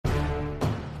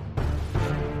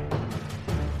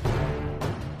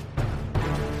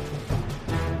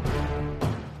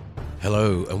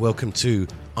Hello and welcome to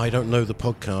I Don't Know the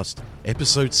Podcast,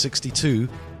 episode 62,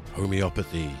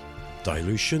 Homeopathy,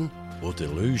 Dilution or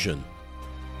Delusion.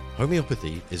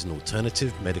 Homeopathy is an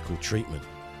alternative medical treatment.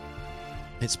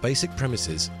 Its basic premise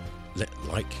is let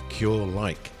like cure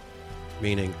like,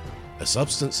 meaning a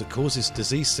substance that causes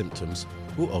disease symptoms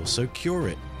will also cure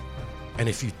it. And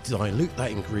if you dilute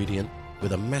that ingredient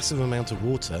with a massive amount of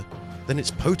water, then its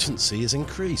potency is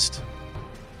increased.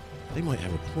 They might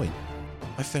have a point.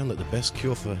 I found that the best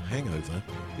cure for hangover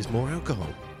is more alcohol,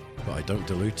 but I don't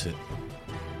dilute it.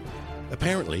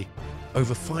 Apparently,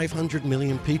 over 500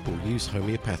 million people use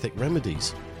homeopathic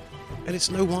remedies. And it's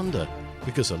no wonder,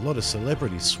 because a lot of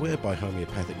celebrities swear by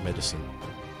homeopathic medicine.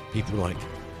 People like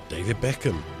David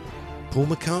Beckham, Paul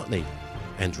McCartney,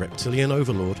 and reptilian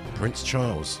overlord Prince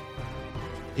Charles.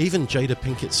 Even Jada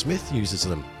Pinkett Smith uses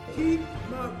them. Keep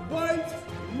my wife's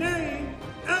name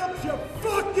out your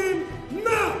fucking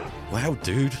mouth! Wow,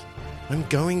 dude, I'm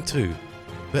going to.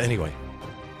 But anyway,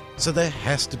 so there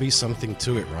has to be something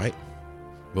to it, right?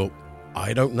 Well,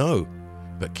 I don't know,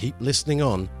 but keep listening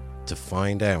on to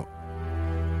find out.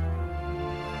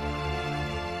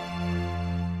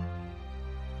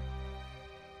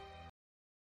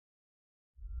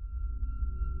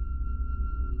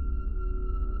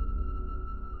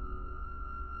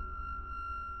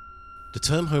 The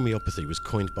term homeopathy was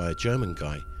coined by a German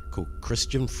guy called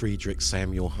Christian Friedrich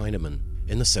Samuel Heinemann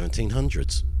in the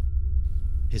 1700s.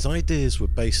 His ideas were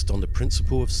based on the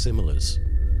principle of similars,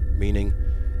 meaning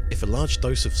if a large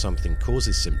dose of something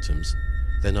causes symptoms,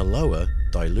 then a lower,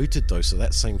 diluted dose of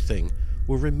that same thing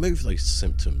will remove those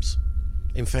symptoms.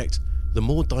 In fact, the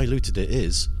more diluted it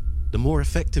is, the more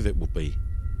effective it will be.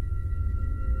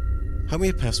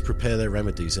 Homeopaths prepare their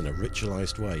remedies in a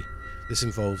ritualized way. This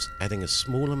involves adding a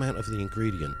small amount of the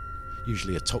ingredient,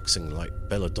 usually a toxin like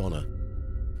belladonna.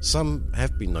 Some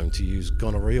have been known to use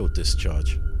gonorrheal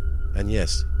discharge. And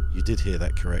yes, you did hear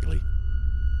that correctly.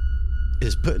 It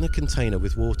is put in a container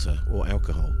with water or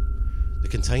alcohol. The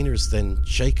container is then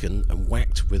shaken and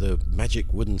whacked with a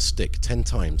magic wooden stick 10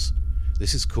 times.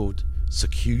 This is called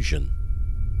succusion.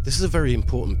 This is a very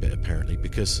important bit apparently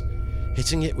because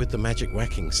hitting it with the magic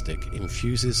whacking stick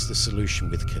infuses the solution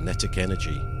with kinetic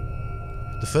energy.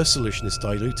 The first solution is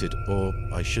diluted, or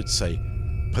I should say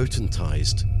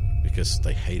potentized, because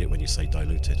they hate it when you say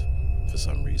diluted for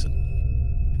some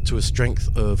reason, to a strength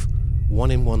of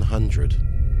 1 in 100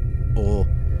 or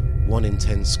 1 in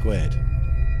 10 squared.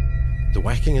 The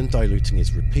whacking and diluting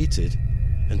is repeated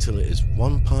until it is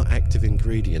 1 part active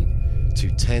ingredient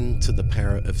to 10 to the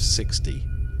power of 60.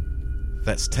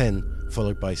 That's 10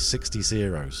 followed by 60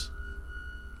 zeros.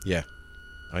 Yeah,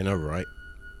 I know, right?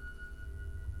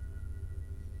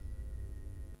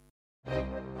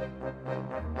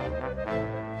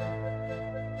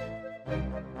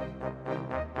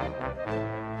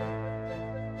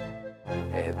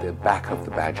 The back of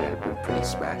the badger had been pretty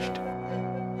smashed.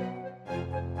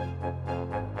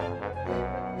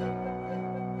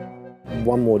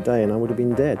 One more day and I would have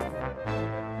been dead.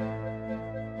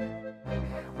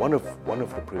 One of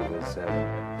the provers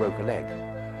broke a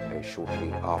leg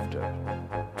shortly after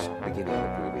beginning the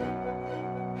proving.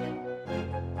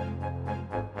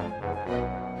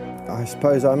 I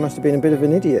suppose I must have been a bit of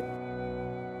an idiot.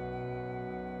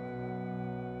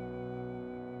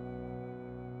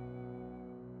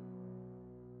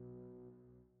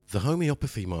 The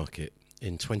homeopathy market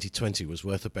in 2020 was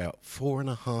worth about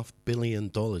 $4.5 billion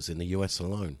in the US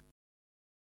alone.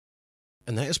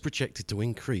 And that is projected to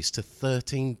increase to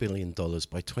 $13 billion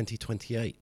by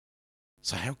 2028.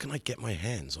 So how can I get my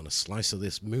hands on a slice of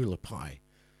this moolah pie?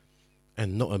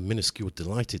 And not a minuscule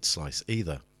delighted slice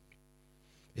either.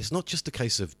 It's not just a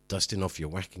case of dusting off your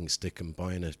whacking stick and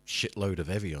buying a shitload of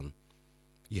Evian.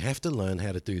 You have to learn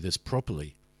how to do this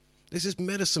properly. This is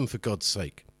medicine, for God's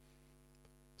sake.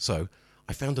 So,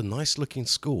 I found a nice looking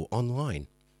school online.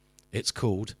 It's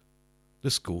called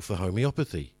the School for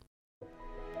Homeopathy.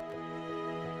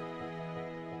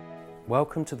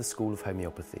 Welcome to the School of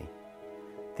Homeopathy.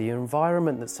 The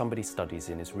environment that somebody studies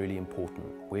in is really important.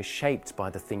 We're shaped by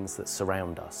the things that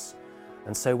surround us.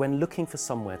 And so when looking for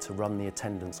somewhere to run the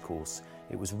attendance course,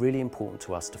 it was really important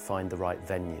to us to find the right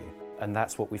venue. And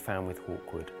that's what we found with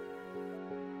Hawkwood.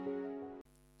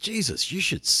 Jesus, you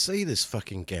should see this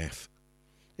fucking gaff.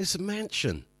 It's a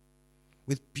mansion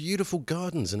with beautiful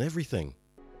gardens and everything.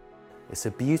 It's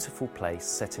a beautiful place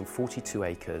set in 42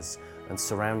 acres and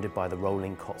surrounded by the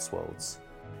rolling Cotswolds.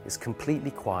 It's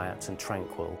completely quiet and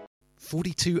tranquil.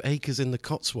 42 acres in the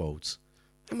Cotswolds.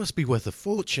 That must be worth a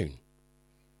fortune.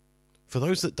 For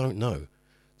those that don't know,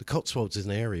 the Cotswolds is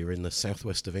an area in the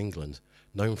southwest of England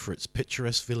known for its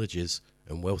picturesque villages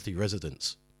and wealthy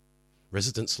residents.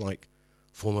 residents like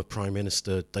former Prime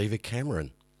Minister David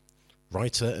Cameron,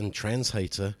 writer and trans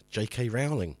hater J.K.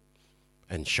 Rowling,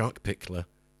 and shark pickler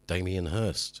Damien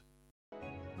Hirst.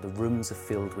 The rooms are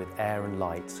filled with air and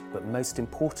light, but most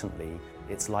importantly,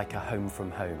 it's like a home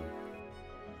from home.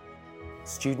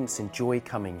 Students enjoy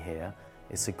coming here.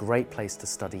 It's a great place to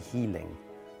study healing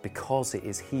because it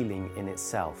is healing in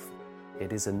itself.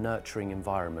 It is a nurturing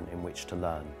environment in which to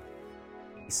learn.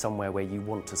 It's somewhere where you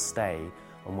want to stay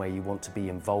and where you want to be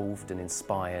involved and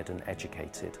inspired and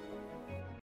educated.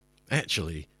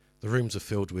 Actually, the rooms are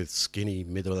filled with skinny,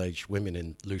 middle-aged women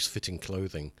in loose-fitting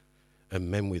clothing and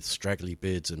men with straggly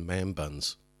beards and man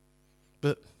buns.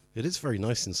 But it is very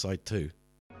nice inside too.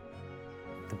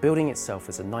 The building itself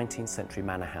is a 19th century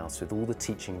manor house with all the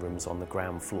teaching rooms on the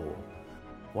ground floor.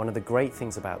 One of the great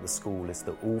things about the school is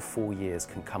that all 4 years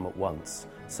can come at once,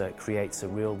 so it creates a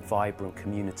real vibrant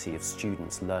community of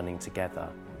students learning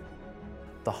together.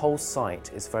 The whole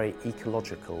site is very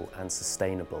ecological and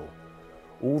sustainable.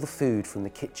 All the food from the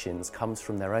kitchens comes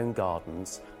from their own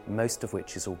gardens, most of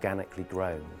which is organically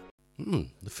grown.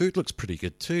 The food looks pretty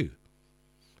good too.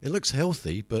 It looks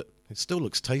healthy, but it still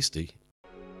looks tasty.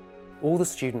 All the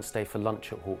students stay for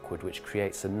lunch at Hawkwood, which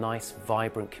creates a nice,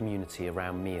 vibrant community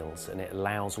around meals, and it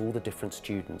allows all the different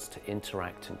students to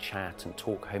interact and chat and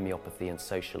talk homeopathy and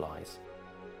socialise.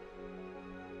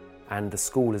 And the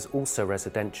school is also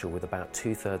residential, with about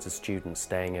 2/3 of students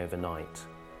staying overnight.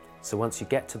 So once you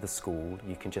get to the school,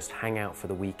 you can just hang out for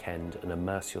the weekend and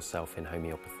immerse yourself in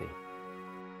homeopathy.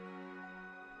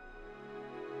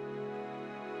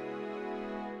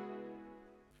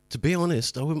 To be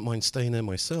honest, I wouldn't mind staying there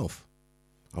myself.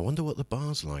 I wonder what the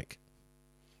bar's like.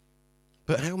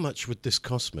 But how much would this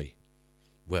cost me?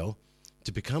 Well,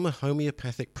 to become a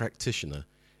homeopathic practitioner,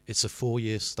 it's a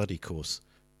 4-year study course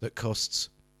that costs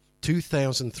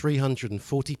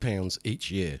 £2,340 each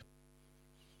year.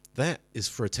 That is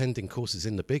for attending courses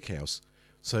in the big house,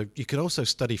 so you can also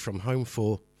study from home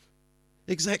for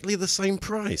exactly the same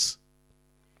price.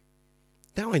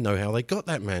 Now I know how they got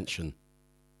that mansion.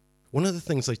 One of the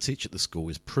things they teach at the school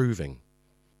is proving.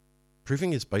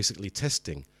 Proving is basically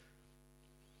testing.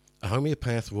 A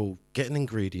homeopath will get an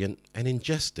ingredient and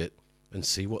ingest it and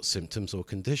see what symptoms or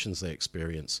conditions they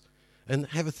experience, and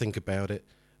have a think about it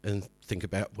and think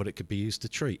about what it could be used to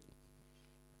treat.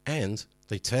 And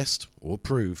they test or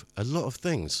prove a lot of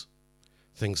things.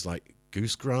 Things like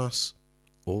goosegrass,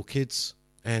 orchids,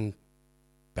 and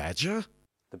badger?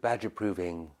 The badger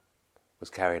proving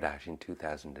was carried out in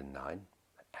 2009,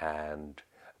 and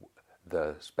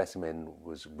the specimen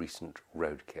was recent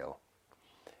roadkill.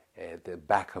 The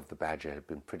back of the badger had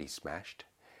been pretty smashed,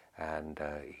 and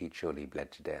he'd surely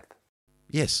bled to death.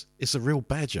 Yes, it's a real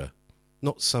badger,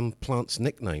 not some plant's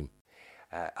nickname.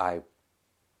 I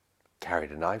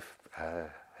carried a knife,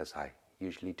 as I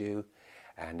usually do,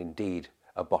 and indeed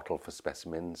a bottle for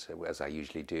specimens, as I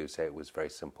usually do, so it was very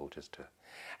simple just to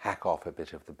hack off a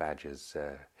bit of the badger's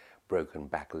broken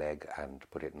back leg and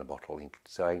put it in a bottle.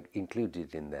 So I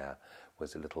included in there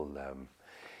was a little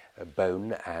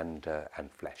bone and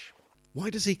flesh. Why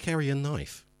does he carry a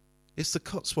knife? It's the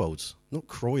Cotswolds, not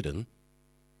Croydon.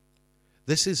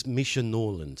 This is Misha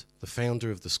Norland, the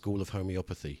founder of the School of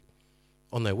Homeopathy.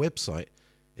 On their website,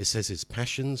 it says his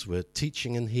passions were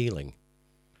teaching and healing.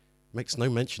 Makes no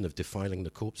mention of defiling the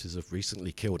corpses of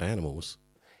recently killed animals.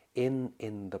 In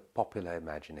the popular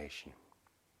imagination,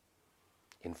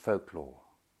 in folklore,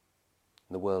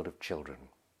 in the world of children,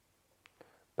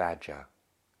 badger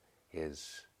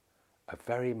is a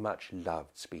very much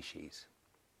loved species.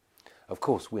 Of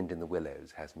course, Wind in the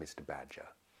Willows has Mr. Badger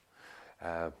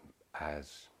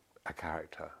as a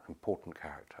character, important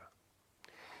character.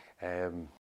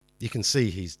 You can see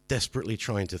he's desperately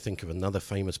trying to think of another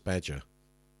famous badger.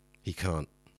 He can't.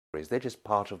 They're just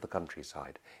part of the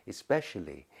countryside,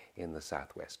 especially in the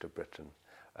southwest of Britain.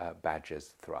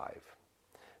 Badgers thrive.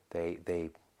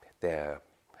 They're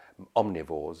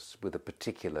omnivores with a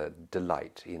particular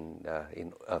delight in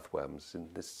earthworms,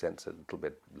 in this sense a little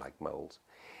bit like moles.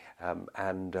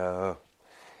 And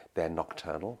they're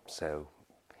nocturnal, so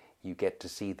you get to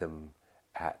see them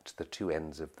at the two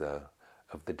ends of the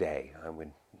day. I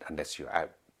mean, unless you're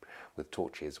out with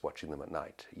torches watching them at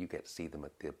night, you get to see them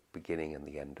at the beginning and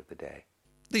the end of the day.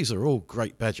 These are all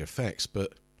great badger facts,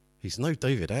 but he's no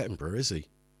David Attenborough, is he?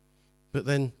 But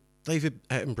then David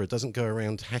Attenborough doesn't go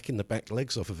around hacking the back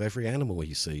legs off of every animal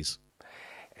he sees.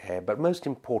 But most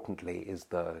importantly is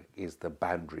the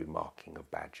boundary marking of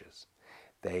badgers.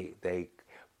 They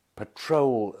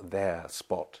patrol their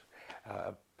spot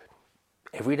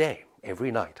every day,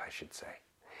 every night, I should say,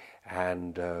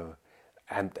 and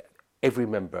every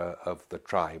member of the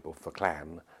tribe, of the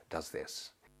clan, does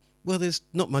this. Well, there's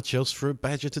not much else for a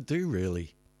badger to do,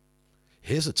 really.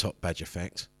 Here's a top badger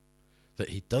fact that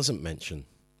he doesn't mention.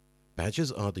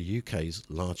 Badgers are the UK's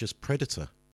largest predator.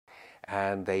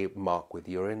 And they mark with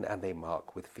urine and they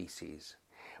mark with feces.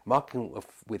 Marking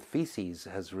with feces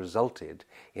has resulted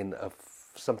in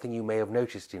something you may have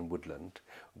noticed in woodland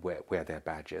where they're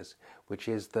badgers, which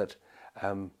is that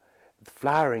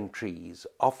flowering trees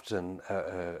often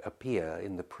appear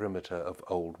in the perimeter of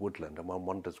old woodland, and one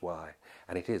wonders why.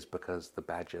 And it is because the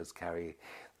badgers carry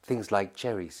things like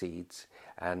cherry seeds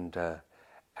and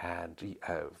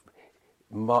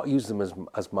use them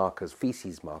as markers,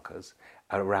 feces markers,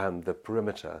 around the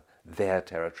perimeter. Their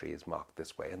territory is marked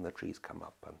this way, and the trees come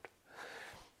up, and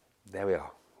there we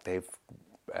are. They've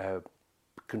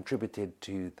contributed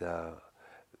to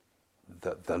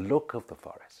the look of the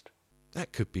forest.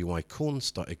 That could be why corn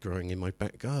started growing in my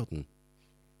back garden.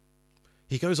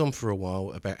 He goes on for a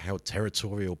while about how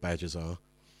territorial badgers are.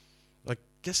 I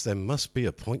guess there must be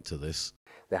a point to this.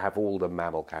 They have all the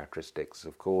mammal characteristics,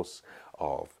 of course,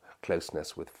 of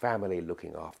closeness with family,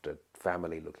 looking after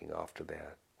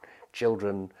their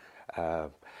children.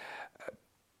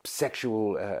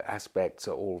 Sexual aspects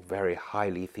are all very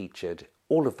highly featured.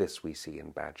 All of this we see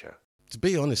in badger. To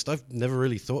be honest, I've never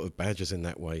really thought of badgers in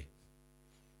that way.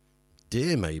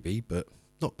 Deer maybe, but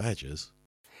not badgers.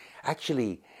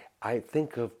 Actually, I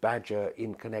think of badger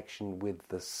in connection with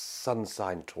the sun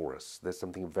sign Taurus. There's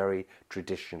something very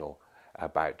traditional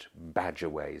about badger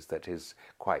ways that is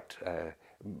quite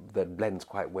that blends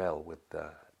quite well with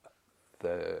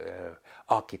the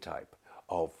archetype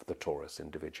of the Taurus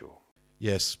individual.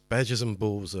 Yes, badgers and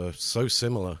bulls are so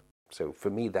similar. So for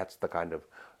me, that's the kind of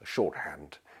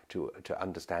shorthand to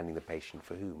understanding the patient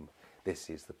for whom this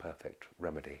is the perfect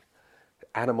remedy.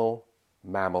 Animal,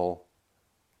 mammal,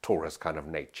 Taurus kind of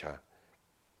nature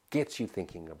gets you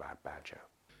thinking about badger.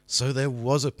 So there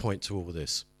was a point to all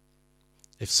this.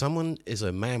 If someone is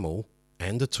a mammal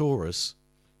and a Taurus,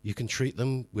 you can treat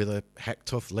them with a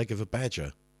hacked off leg of a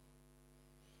badger.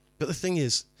 But the thing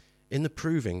is, in the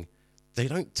proving, they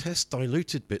don't test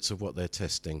diluted bits of what they're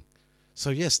testing. So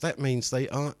yes, that means they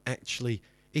aren't actually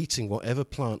eating whatever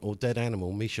plant or dead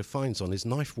animal Misha finds on his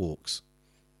knife walks.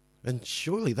 And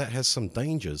surely that has some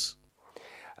dangers.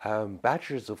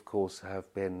 Badgers, of course,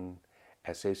 have been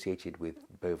associated with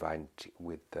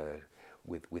with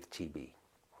TB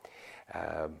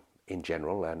in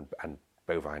general, and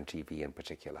bovine TB in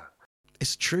particular.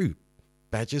 It's true.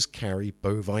 Badgers carry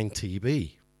bovine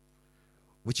TB,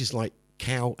 which is like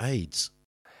cow AIDS.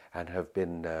 And have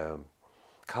been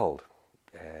culled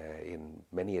in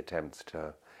many attempts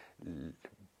to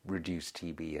reduce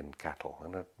TB in cattle,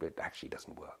 and it actually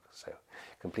doesn't work. So,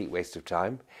 complete waste of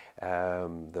time.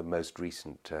 The most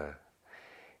recent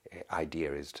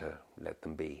idea is to let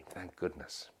them be. Thank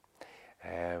goodness.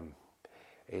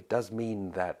 It does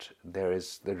mean that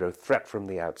there's a threat from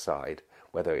the outside,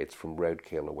 whether it's from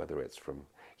roadkill or whether it's from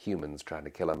humans trying to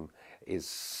kill them, is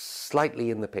slightly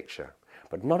in the picture,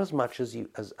 but not as much as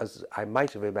I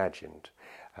might have imagined.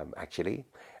 Actually,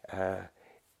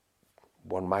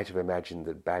 one might have imagined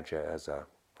that badger as a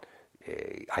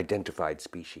identified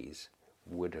species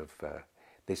would have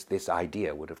this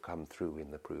idea would have come through in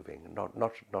the proving.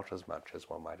 Not as much as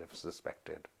one might have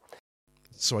suspected.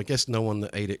 So I guess no one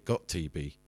that ate it got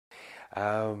TB.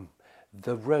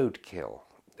 The roadkill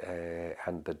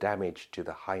and the damage to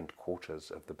the hindquarters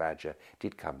of the badger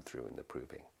did come through in the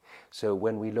proving. So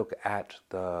when we look at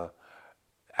the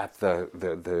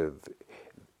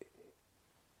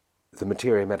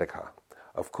materia medica,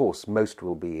 of course, most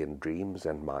will be in dreams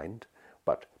and mind,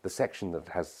 but the section that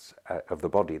has of the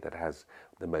body that has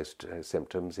the most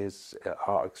symptoms is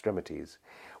our extremities.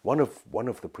 One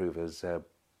of the provers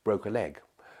broke a leg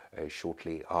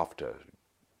shortly after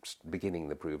beginning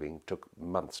the proving. Took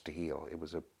months to heal. It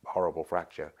was a horrible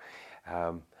fracture.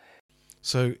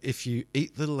 So if you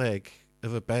eat the leg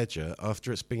of a badger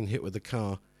after it's been hit with a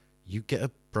car, you get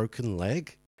a broken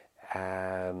leg?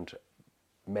 And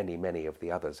many of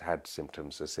the others had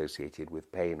symptoms associated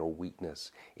with pain or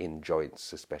weakness in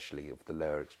joints, especially of the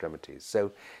lower extremities.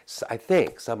 So I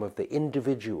think some of the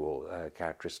individual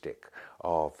characteristic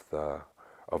of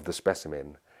the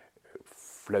specimen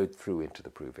flowed through into the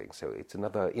proving. So it's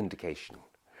another indication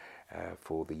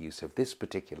for the use of this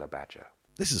particular badger.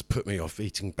 This has put me off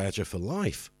eating badger for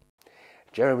life.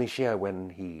 Jeremy Shear, when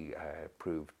he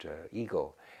proved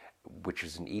eagle, which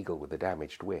is an eagle with a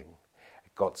damaged wing,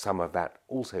 got some of that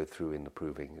also through in the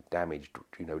proving. Damaged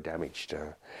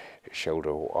shoulder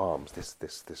or arms.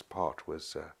 This part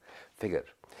was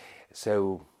figured.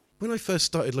 So when I first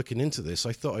started looking into this,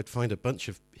 I thought I'd find a bunch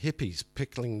of hippies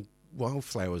pickling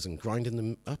wildflowers and grinding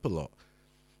them up a lot.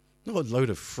 Not a load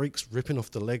of freaks ripping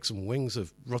off the legs and wings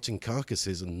of rotting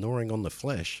carcasses and gnawing on the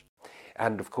flesh.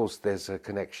 And of course, there's a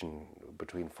connection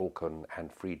between falcon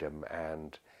and freedom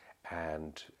and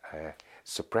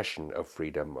suppression of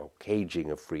freedom or caging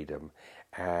of freedom,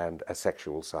 and a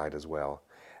sexual side as well,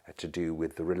 to do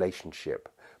with the relationship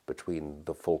between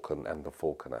the falcon and the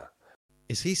falconer.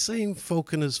 Is he saying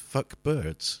falconers fuck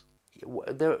birds?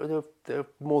 There are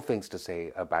more things to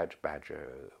say about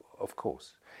badger, of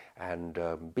course. And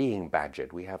being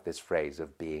badgered, we have this phrase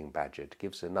of being badgered,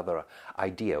 gives another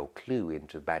idea or clue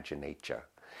into badger nature.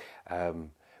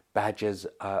 Badgers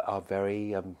are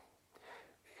very...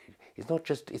 It's not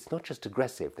just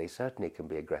aggressive. They certainly can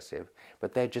be aggressive,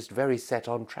 but they're just very set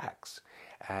on tracks.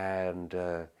 And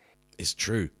it's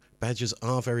true. Badgers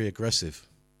are very aggressive,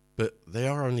 but they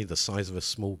are only the size of a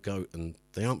small goat and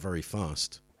they aren't very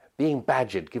fast. Being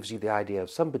badgered gives you the idea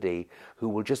of somebody who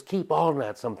will just keep on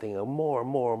at something and more and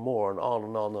more and more and on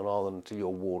and on and on until you're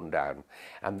worn down.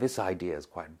 And this idea is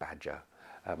quite badger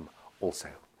also.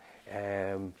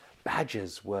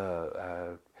 Badgers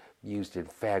were used in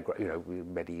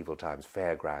medieval times,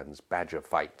 fairgrounds, badger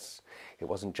fights. It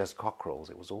wasn't just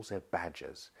cockerels, it was also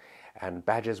badgers. And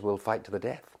badgers will fight to the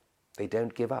death. They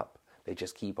don't give up. They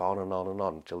just keep on and on and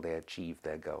on until they achieve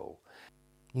their goal.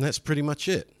 And that's pretty much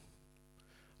it.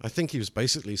 I think he was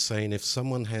basically saying if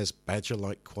someone has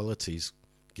badger-like qualities,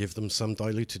 give them some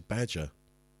diluted badger.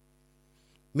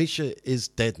 Misha is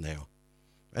dead now,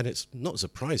 and it's not a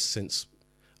surprise since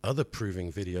other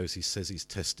proving videos he says he's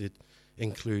tested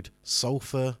include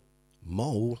sulfur,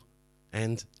 mole,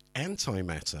 and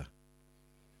antimatter.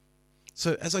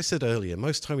 So, as I said earlier,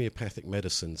 most homeopathic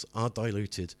medicines are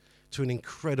diluted to an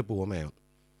incredible amount,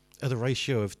 at a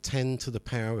ratio of 10 to the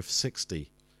power of 60.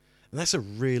 And that's a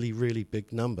really, really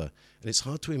big number, and it's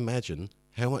hard to imagine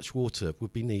how much water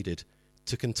would be needed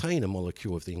to contain a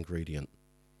molecule of the ingredient.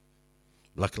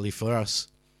 Luckily for us,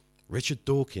 Richard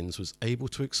Dawkins was able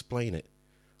to explain it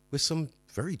with some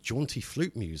very jaunty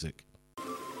flute music.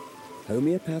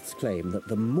 Homeopaths claim that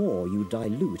the more you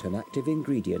dilute an active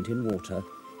ingredient in water,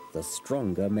 the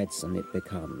stronger medicine it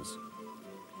becomes.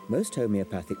 Most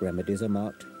homeopathic remedies are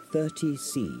marked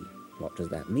 30C. What does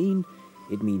that mean?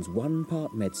 It means 1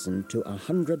 part medicine to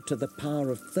 100 to the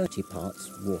power of 30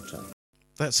 parts water.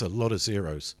 That's a lot of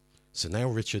zeros. So now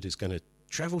Richard is going to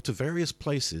travel to various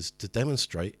places to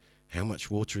demonstrate how much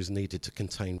water is needed to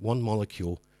contain one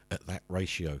molecule at that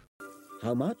ratio.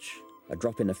 How much? A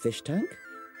drop in a fish tank?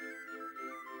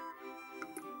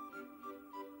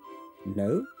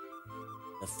 No?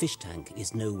 A fish tank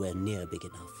is nowhere near big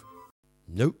enough.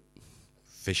 Nope.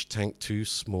 Fish tank too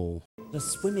small. The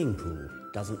swimming pool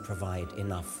doesn't provide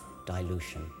enough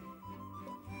dilution.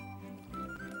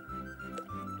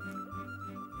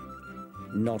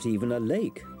 Not even a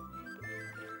lake.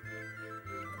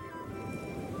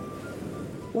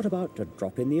 What about a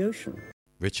drop in the ocean?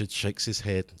 Richard shakes his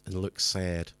head and looks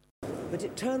sad. But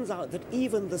it turns out that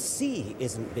even the sea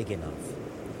isn't big enough.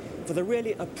 For the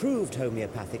really approved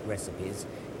homeopathic recipes,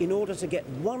 in order to get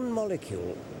 1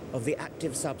 molecule of the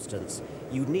active substance,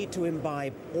 you need to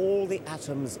imbibe all the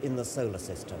atoms in the solar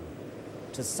system.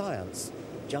 To science,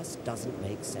 just doesn't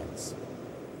make sense.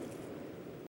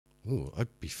 Ooh,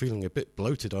 I'd be feeling a bit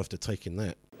bloated after taking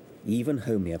that. Even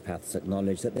homeopaths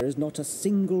acknowledge that there is not a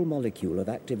single molecule of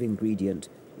active ingredient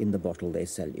in the bottle they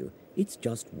sell you. It's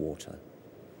just water.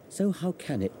 So how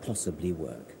can it possibly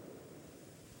work?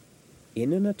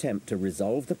 In an attempt to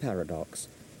resolve the paradox,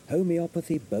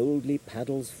 homeopathy boldly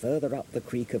paddles further up the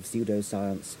creek of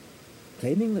pseudoscience,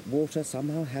 claiming that water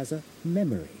somehow has a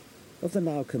memory of the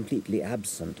now completely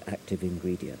absent active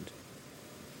ingredient.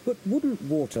 But wouldn't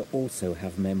water also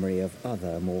have memory of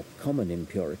other, more common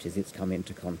impurities it's come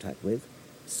into contact with?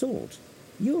 Salt,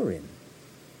 urine.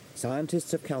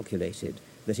 Scientists have calculated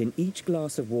that in each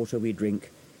glass of water we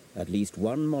drink, at least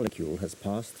 1 molecule has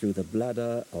passed through the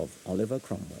bladder of Oliver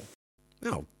Cromwell.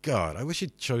 Oh, God, I wish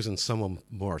he'd chosen someone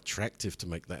more attractive to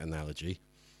make that analogy.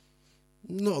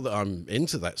 Not that I'm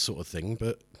into that sort of thing,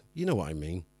 but you know what I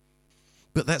mean.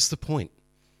 But that's the point.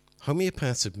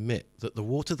 Homeopaths admit that the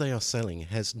water they are selling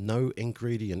has no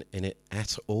ingredient in it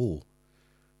at all,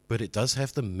 but it does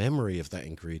have the memory of that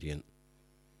ingredient,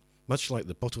 much like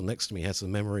the bottle next to me has the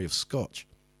memory of scotch.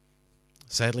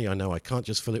 Sadly, I know I can't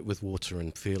just fill it with water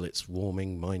and feel its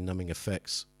warming, mind-numbing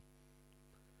effects.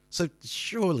 So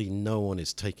surely no one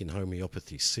is taking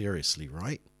homeopathy seriously,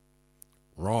 right?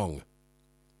 Wrong.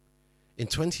 In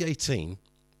 2018,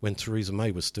 when Theresa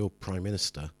May was still Prime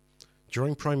Minister,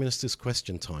 during Prime Minister's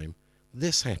Question Time,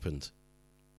 this happened.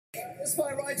 Is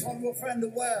my right honourable friend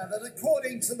aware that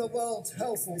according to the World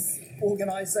Health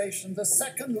Organization, the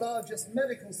second largest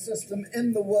medical system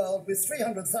in the world, with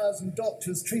 300,000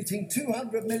 doctors treating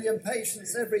 200 million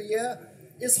patients every year,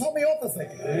 is homeopathy?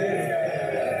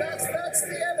 That's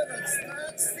the evidence.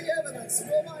 That's the evidence.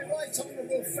 Will my right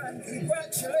honourable friend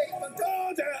congratulate the...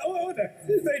 Order!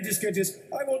 Very discourteous.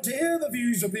 I want to hear the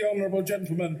views of the honourable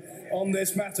gentleman on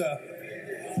this matter.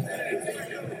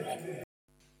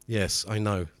 Yes, I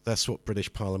know. That's what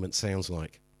British Parliament sounds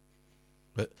like.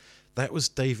 But that was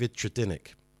David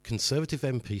Tredynick, Conservative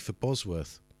MP for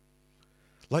Bosworth.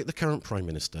 Like the current Prime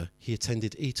Minister, he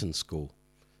attended Eton School.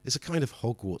 It's a kind of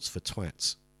Hogwarts for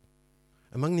twats.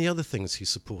 Among the other things he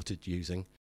supported using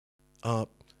are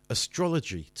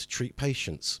astrology to treat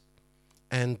patients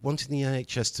and wanting the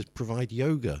NHS to provide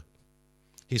yoga.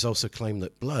 He's also claimed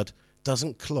that blood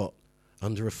doesn't clot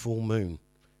under a full moon.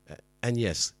 And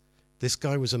yes, this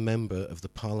guy was a member of the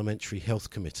Parliamentary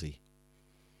Health Committee.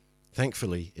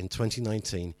 Thankfully, in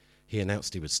 2019, he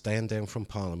announced he would stand down from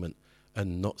Parliament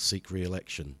and not seek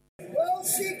re-election. Will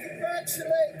she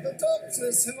congratulate the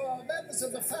doctors who are members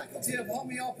of the Faculty of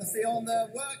Homeopathy on their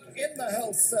work in the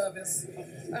health service,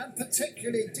 and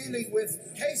particularly dealing with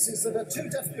cases that are too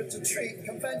difficult to treat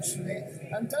conventionally?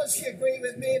 And does she agree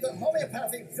with me that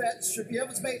homeopathic vets should be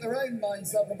able to make their own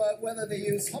minds up about whether they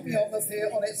use homeopathy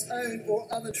on its own or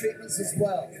other treatments as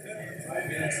well?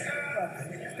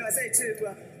 Can I say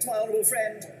to my honourable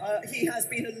friend, he has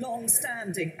been a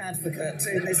long-standing advocate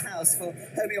in this House for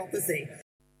homeopathy.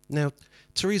 Now,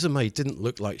 Theresa May didn't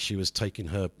look like she was taking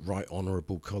her right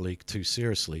honourable colleague too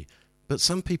seriously, but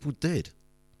some people did.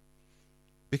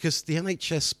 Because the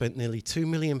NHS spent nearly £2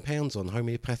 million on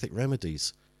homeopathic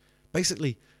remedies.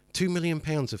 Basically, £2 million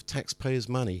of taxpayers'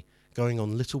 money going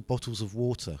on little bottles of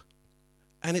water.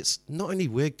 And it's not only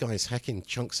weird guys hacking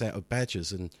chunks out of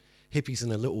badgers and hippies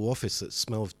in a little office that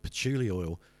smell of patchouli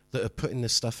oil that are putting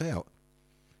this stuff out.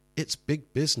 It's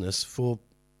big business for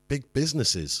big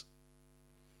businesses.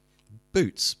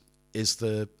 Boots is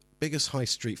the biggest high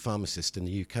street pharmacist in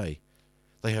the UK.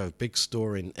 They have a big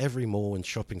store in every mall and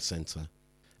shopping centre,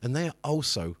 and they are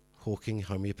also hawking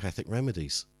homeopathic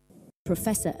remedies.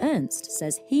 Professor Ernst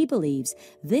says he believes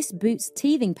this Boots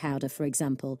teething powder, for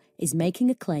example, is making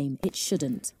a claim it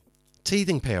shouldn't.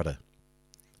 Teething powder.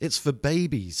 It's for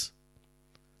babies.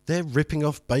 They're ripping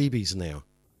off babies now.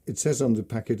 It says on the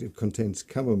packet it contains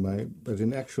chamomile, but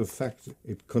in actual fact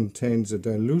it contains a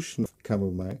dilution of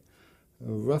chamomile.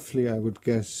 Roughly, I would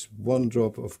guess 1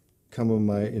 drop of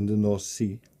chamomile in the North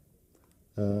Sea.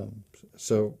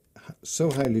 So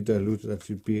highly diluted that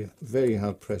you'd be very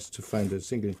hard-pressed to find a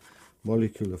single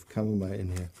molecule of chamomile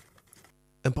in here.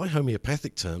 And by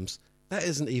homeopathic terms, that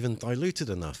isn't even diluted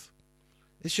enough.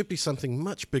 It should be something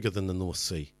much bigger than the North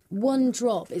Sea. 1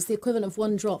 drop is the equivalent of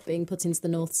 1 drop being put into the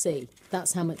North Sea.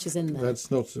 That's how much is in there. That's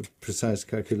not a precise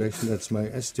calculation, that's my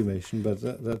estimation,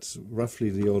 but that's roughly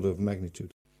the order of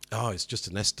magnitude. Oh, it's just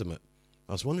an estimate.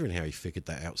 I was wondering how he figured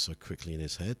that out so quickly in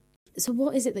his head. So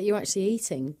what is it that you're actually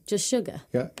eating? Just sugar?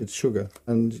 Yeah, it's sugar.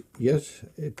 And yet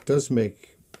it does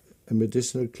make a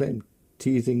medicinal claim,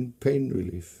 teething pain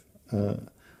relief.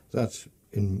 That,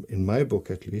 in my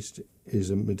book at least,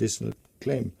 is a medicinal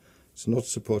claim. It's not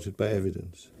supported by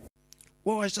evidence.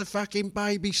 Why is the fucking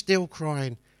baby still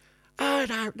crying? I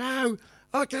don't know.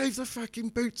 I gave the fucking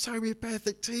Boots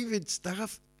homeopathic teething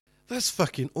stuff. That's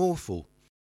fucking awful.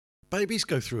 Babies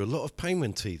go through a lot of pain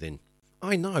when teething.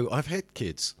 I know, I've had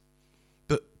kids.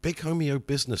 But big homeo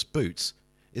business Boots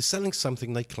is selling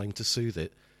something they claim to soothe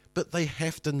it, but they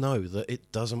have to know that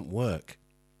it doesn't work.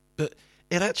 But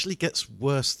it actually gets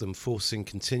worse than forcing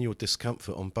continual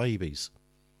discomfort on babies.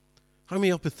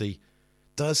 Homeopathy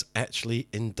does actually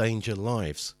endanger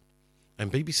lives,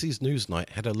 and BBC's Newsnight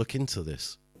had a look into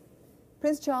this.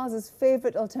 Prince Charles's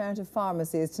favourite alternative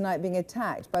pharmacy is tonight being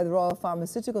attacked by the Royal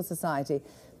Pharmaceutical Society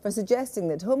for suggesting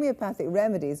that homeopathic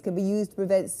remedies can be used to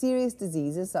prevent serious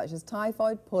diseases such as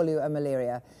typhoid, polio and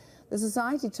malaria. The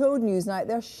Society told Newsnight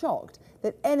they're shocked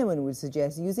that anyone would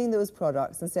suggest using those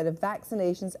products instead of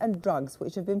vaccinations and drugs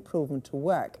which have been proven to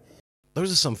work.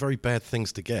 Those are some very bad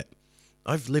things to get.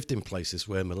 I've lived in places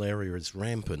where malaria is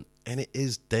rampant, and it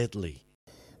is deadly.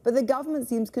 But the government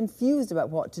seems confused about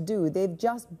what to do. They've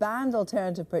just banned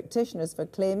alternative practitioners for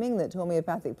claiming that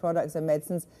homeopathic products are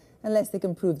medicines unless they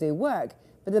can prove they work.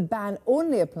 But the ban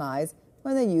only applies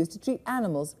when they're used to treat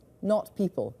animals, not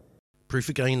people. Proof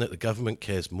again that the government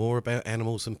cares more about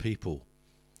animals than people.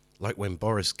 Like when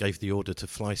Boris gave the order to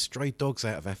fly stray dogs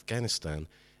out of Afghanistan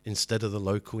instead of the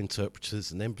local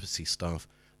interpreters and embassy staff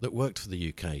that worked for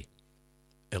the UK.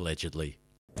 Allegedly.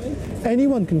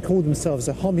 Anyone can call themselves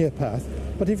a homeopath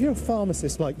But if you're a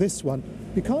pharmacist like this one,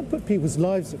 you can't put people's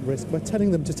lives at risk by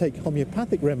telling them to take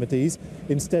homeopathic remedies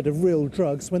instead of real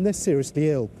drugs when they're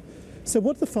seriously ill. So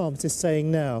what are the pharmacists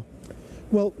saying now?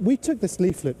 Well, we took this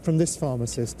leaflet from this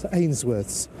pharmacist,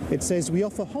 Ainsworth's. It says we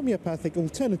offer homeopathic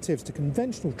alternatives to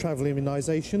conventional travel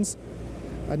immunisations,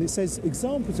 and it says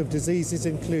examples of diseases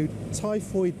include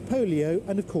typhoid, polio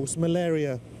and of course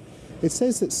malaria. It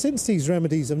says that since these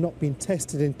remedies have not been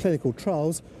tested in clinical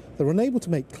trials, they're unable to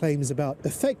make claims about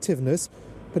effectiveness,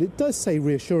 but it does say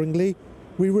reassuringly,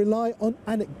 we rely on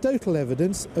anecdotal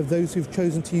evidence of those who've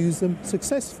chosen to use them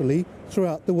successfully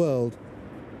throughout the world.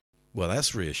 Well,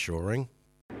 that's reassuring.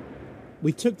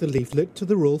 We took the leaflet to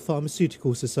the Royal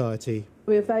Pharmaceutical Society.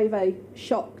 We're very, very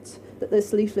shocked that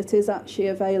this leaflet is actually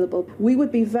available. We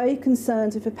would be very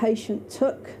concerned if a patient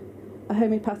took a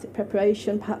homeopathic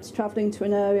preparation, perhaps travelling to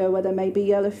an area where there may be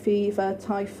yellow fever,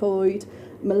 typhoid,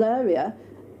 malaria,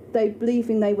 they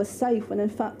believing they were safe when in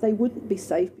fact they wouldn't be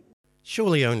safe.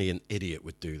 Surely only an idiot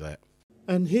would do that.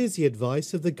 And here's the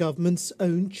advice of the government's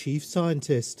own chief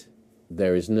scientist.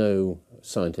 There is no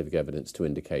scientific evidence to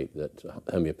indicate that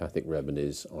homeopathic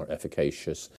remedies are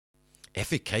efficacious.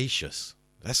 Efficacious?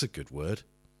 That's a good word.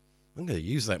 I'm going to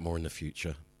use that more in the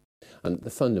future. And the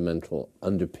fundamental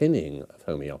underpinning of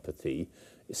homeopathy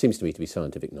seems to me to be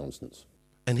scientific nonsense.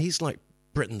 And he's like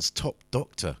Britain's top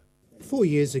doctor. 4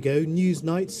 years ago,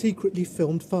 Newsnight secretly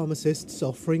filmed pharmacists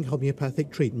offering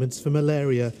homeopathic treatments for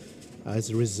malaria.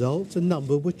 As a result, a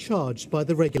number were charged by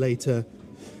the regulator.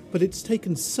 But it's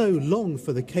taken so long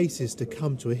for the cases to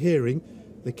come to a hearing,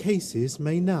 the cases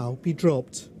may now be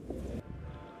dropped.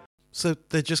 So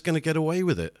they're just going to get away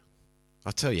with it? I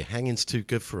tell you, hanging's too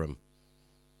good for them.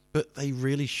 But they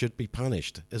really should be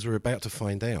punished, as we're about to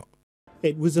find out.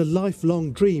 It was a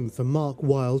lifelong dream for Mark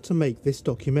Wilde to make this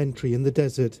documentary in the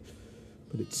desert.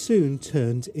 But it soon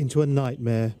turned into a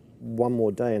nightmare. One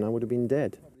more day and I would have been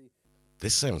dead.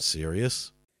 This sounds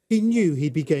serious. He knew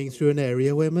he'd be going through an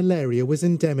area where malaria was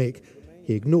endemic.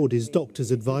 He ignored his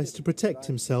doctor's advice to protect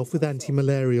himself with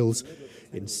anti-malarials.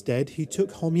 Instead, he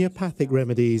took homeopathic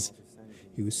remedies.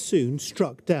 He was soon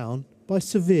struck down by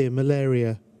severe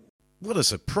malaria. What a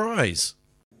surprise!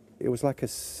 It was like a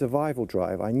survival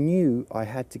drive. I knew I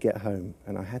had to get home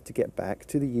and I had to get back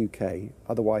to the UK,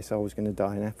 otherwise I was going to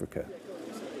die in Africa.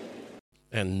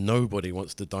 And nobody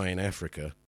wants to die in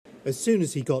Africa. As soon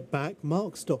as he got back,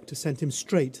 Mark's doctor sent him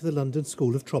straight to the London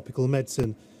School of Tropical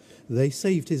Medicine. They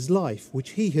saved his life,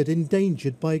 which he had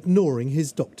endangered by ignoring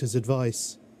his doctor's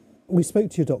advice. We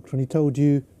spoke to your doctor and he told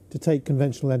you to take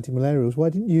conventional anti-malarials. Why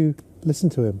didn't you listen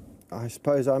to him? I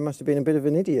suppose I must have been a bit of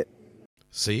an idiot.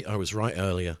 See, I was right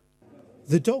earlier.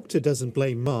 The doctor doesn't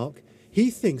blame Mark.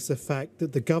 He thinks the fact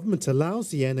that the government allows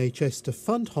the NHS to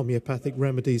fund homeopathic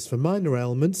remedies for minor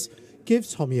ailments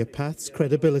gives homeopaths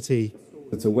credibility.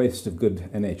 It's a waste of good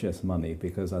NHS money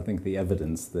because I think the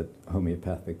evidence that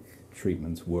homeopathic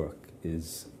treatments work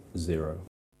is zero.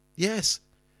 Yes,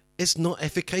 it's not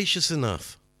efficacious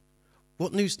enough.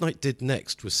 What Newsnight did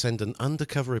next was send an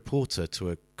undercover reporter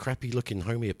to a crappy-looking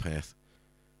homeopath,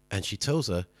 and she tells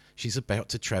her she's about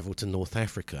to travel to North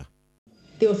Africa.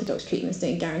 The orthodox treatments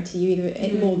don't guarantee you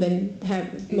either more than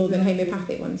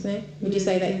homeopathic ones, no? Would you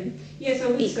say that? Yes,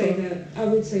 I would say that. I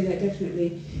would say that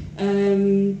definitely.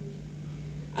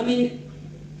 I mean,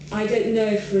 I don't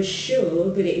know for sure,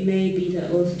 but it may be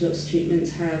that orthodox treatments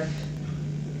have,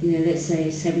 let's say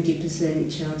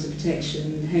 70% chance of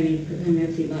protection.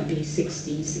 Homeopathy might be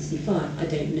 60, 65. I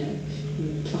don't know.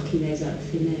 I'm plucking those out of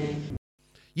thin air.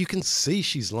 You can see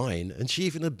she's lying, and she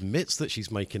even admits that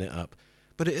she's making it up.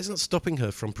 But it isn't stopping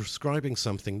her from prescribing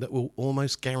something that will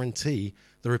almost guarantee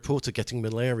the reporter getting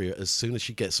malaria as soon as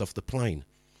she gets off the plane.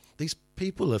 These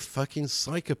people are fucking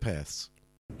psychopaths.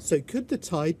 So could the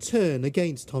tide turn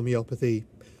against homeopathy?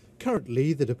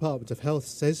 Currently, the Department of Health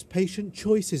says patient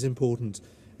choice is important,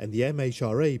 and the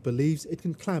MHRA believes it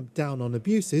can clamp down on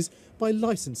abuses by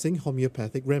licensing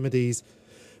homeopathic remedies.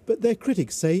 But their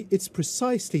critics say it's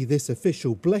precisely this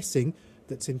official blessing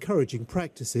that's encouraging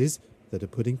practices that are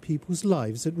putting people's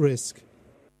lives at risk.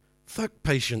 Fuck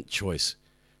patient choice.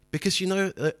 Because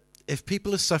if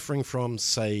people are suffering from,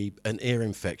 say, an ear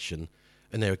infection,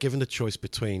 and they're given a choice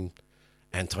between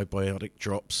antibiotic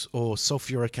drops or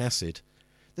sulfuric acid,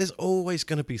 there's always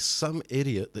going to be some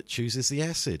idiot that chooses the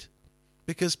acid.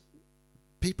 Because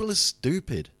people are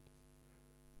stupid.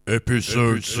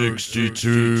 Episode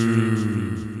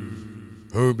 62.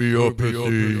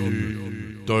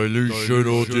 Homeopathy. Dilution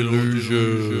or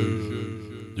delusion.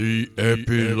 The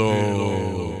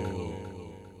epilogue.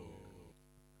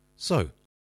 So,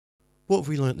 what have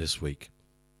we learnt this week?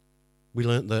 We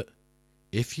learnt that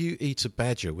if you eat a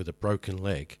badger with a broken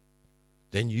leg,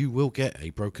 then you will get a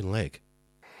broken leg.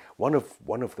 One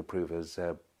of the provers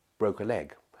broke a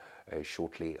leg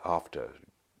shortly after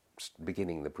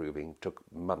beginning the proving. Took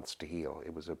months to heal.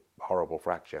 It was a horrible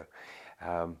fracture.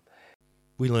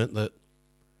 We learnt that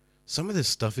some of this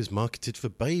stuff is marketed for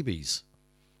babies,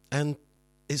 and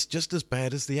it's just as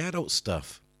bad as the adult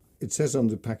stuff. It says on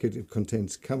the packet it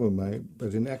contains chamomile,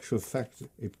 but in actual fact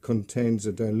it contains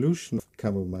a dilution of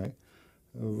chamomile.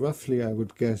 Roughly, I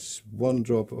would guess 1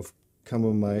 drop of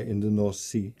chamomile in the North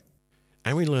Sea.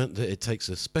 And we learnt that it takes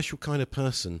a special kind of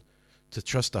person to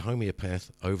trust a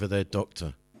homeopath over their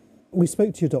doctor. We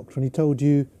spoke to your doctor and he told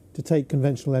you to take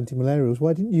conventional antimalarials.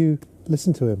 Why didn't you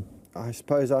listen to him? I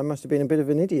suppose I must have been a bit of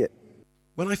an idiot.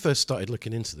 When I first started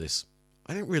looking into this,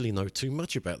 I didn't really know too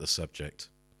much about the subject.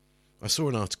 I saw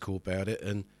an article about it,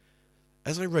 and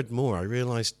as I read more, I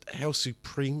realised how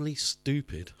supremely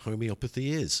stupid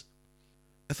homeopathy is.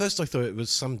 At first I thought it was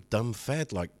some dumb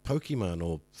fad like Pokemon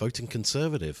or voting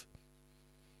Conservative.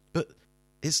 But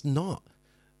it's not.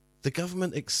 The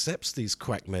government accepts these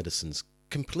quack medicines,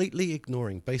 completely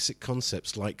ignoring basic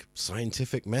concepts like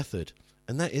scientific method,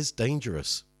 and that is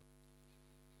dangerous.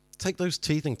 Take those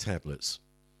teething tablets.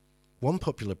 One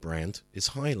popular brand is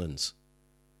Highlands.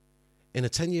 In a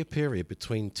 10-year period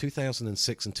between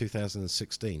 2006 and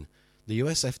 2016, the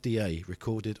US FDA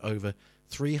recorded over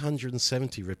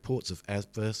 370 reports of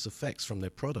adverse effects from their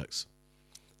products.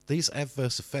 These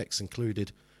adverse effects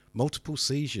included multiple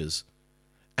seizures.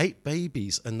 8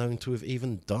 babies are known to have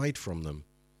even died from them.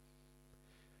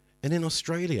 And in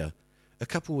Australia, a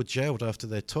couple were jailed after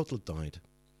their toddler died.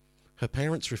 Her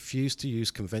parents refused to use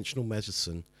conventional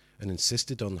medicine and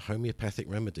insisted on homeopathic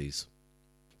remedies.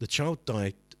 The child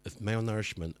died of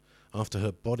malnourishment after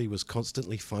her body was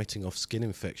constantly fighting off skin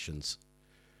infections.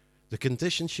 The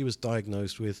condition she was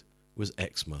diagnosed with was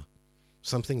eczema,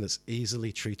 something that's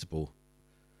easily treatable.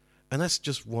 And that's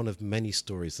just one of many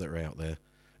stories that are out there,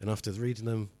 and after reading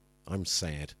them, I'm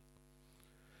sad.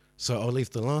 So I'll leave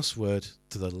the last word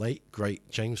to the late, great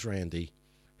James Randi,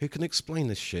 who can explain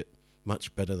this shit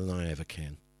much better than I ever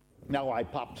can. Now, I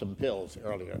popped some pills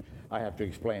earlier. I have to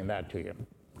explain that to you.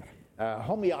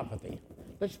 Homeopathy.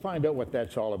 Let's find out what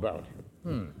that's all about.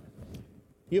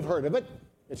 You've heard of it.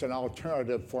 It's an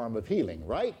alternative form of healing,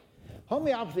 right?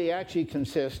 Homeopathy actually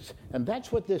consists, and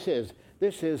that's what this is.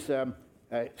 This is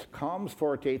Calms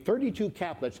Forte, 32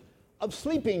 caplets of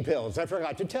sleeping pills. I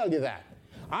forgot to tell you that.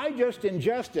 I just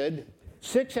ingested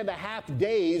 6.5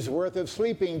 days worth of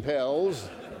sleeping pills.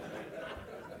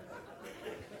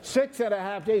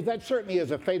 6.5 days. That certainly is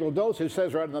a fatal dose. It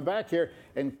says right on the back here,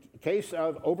 in case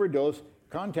of overdose,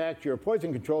 contact your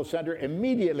poison control center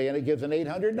immediately, and it gives an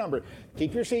 800 number.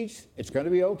 Keep your seats. It's going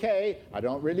to be okay. I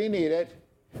don't really need it.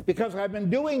 Because I've been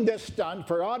doing this stunt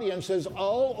for audiences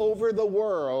all over the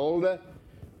world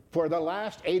for the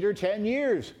last 8 or 10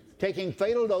 years, taking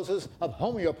fatal doses of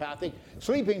homeopathic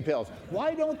sleeping pills.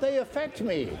 Why don't they affect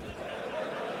me?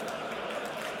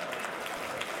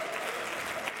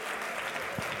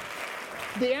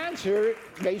 The answer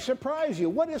may surprise you.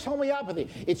 What is homeopathy?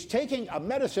 It's taking a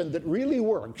medicine that really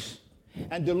works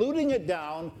and diluting it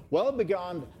down well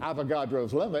beyond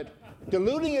Avogadro's limit,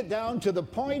 diluting it down to the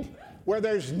point where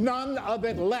there's none of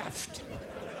it left.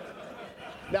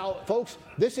 Now, folks,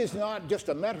 this is not just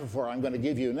a metaphor I'm going to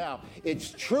give you now.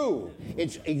 It's true.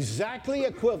 It's exactly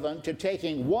equivalent to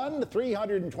taking one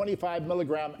 325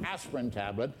 milligram aspirin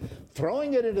tablet,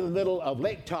 throwing it into the middle of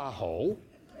Lake Tahoe,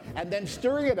 and then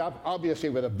stirring it up, obviously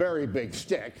with a very big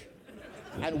stick,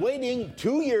 and waiting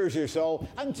 2 years or so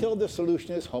until the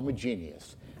solution is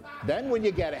homogeneous. Then when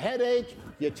you get a headache,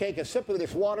 you take a sip of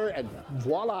this water, and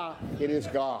voila, it is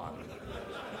gone.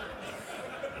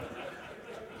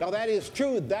 Now, that is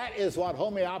true. That is what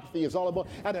homeopathy is all about.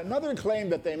 And another claim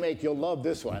that they make, you'll love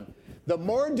this one. The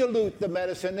more dilute the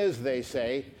medicine is, they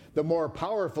say, the more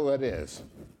powerful it is.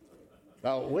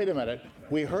 Now, wait a minute.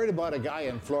 We heard about a guy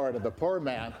in Florida, the poor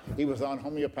man. He was on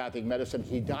homeopathic medicine.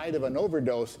 He died of an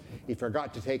overdose. He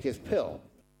forgot to take his pill.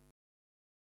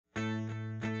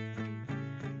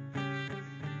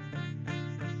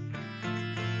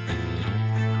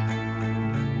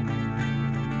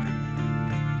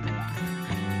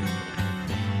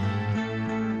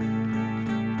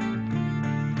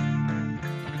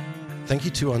 Thank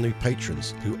you to our new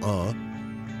patrons, who are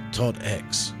Todd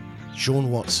X, Sean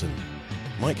Watson,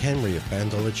 Mike Henry of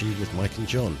Bandology with Mike and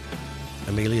John,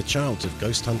 Amelia Childs of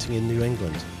Ghost Hunting in New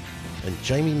England, and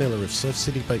Jamie Miller of Surf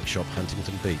City Bake Shop,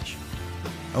 Huntington Beach.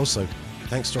 Also,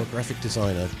 thanks to our graphic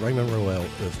designer, Raymond Roel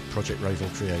of Project Raven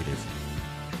Creative.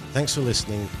 Thanks for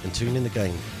listening, and tune in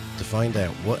again to find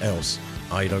out what else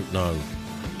I don't know.